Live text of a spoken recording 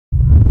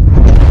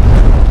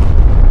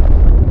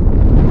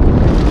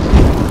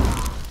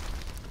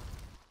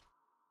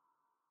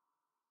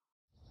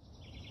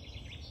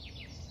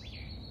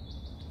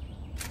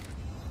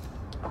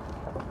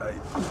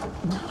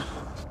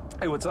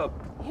What's up?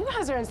 You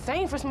guys are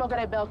insane for smoking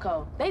at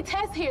Belko. They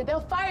test here. They'll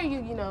fire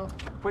you, you know.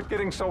 Quit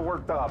getting so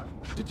worked up.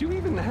 Did you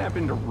even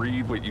happen to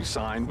read what you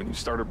signed when you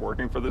started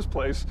working for this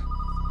place?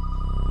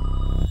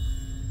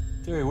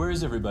 Terry, where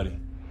is everybody?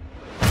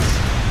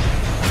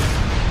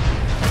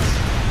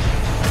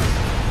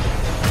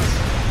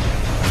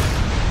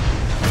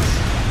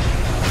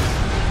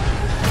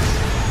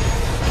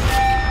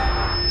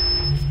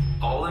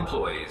 All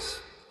employees,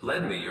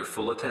 lend me your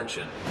full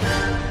attention.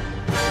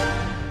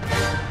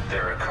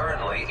 There are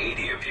currently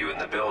 80 of you in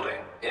the building.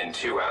 In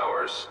 2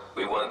 hours,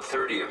 we want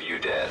 30 of you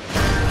dead.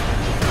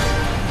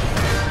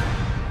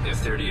 If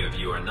 30 of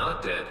you are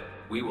not dead,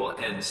 we will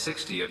end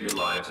 60 of your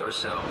lives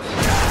ourselves.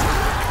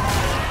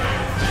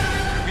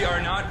 We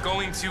are not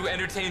going to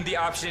entertain the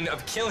option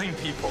of killing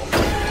people.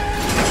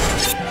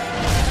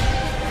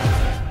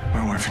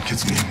 My wife and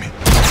kids need me.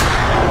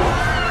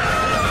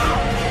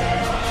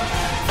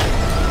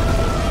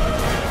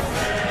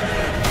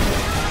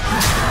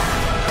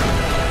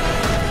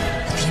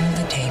 At the end of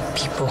the day,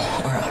 people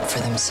are out for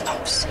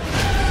themselves.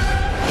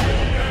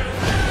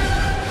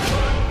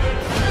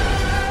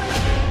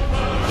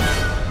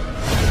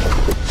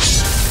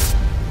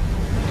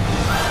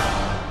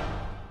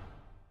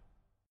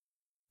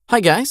 Hi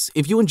guys,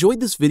 if you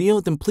enjoyed this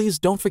video, then please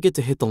don't forget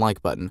to hit the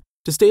like button.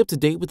 To stay up to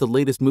date with the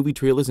latest movie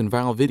trailers and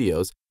viral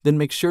videos, then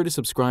make sure to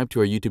subscribe to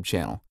our YouTube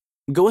channel.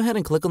 Go ahead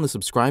and click on the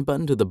subscribe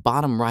button to the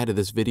bottom right of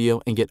this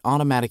video and get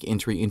automatic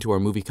entry into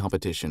our movie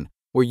competition,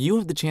 where you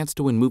have the chance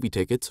to win movie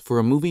tickets for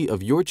a movie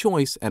of your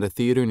choice at a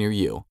theater near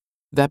you.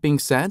 That being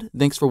said,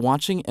 thanks for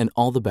watching and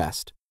all the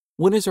best.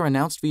 Winners are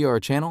announced via our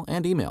channel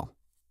and email.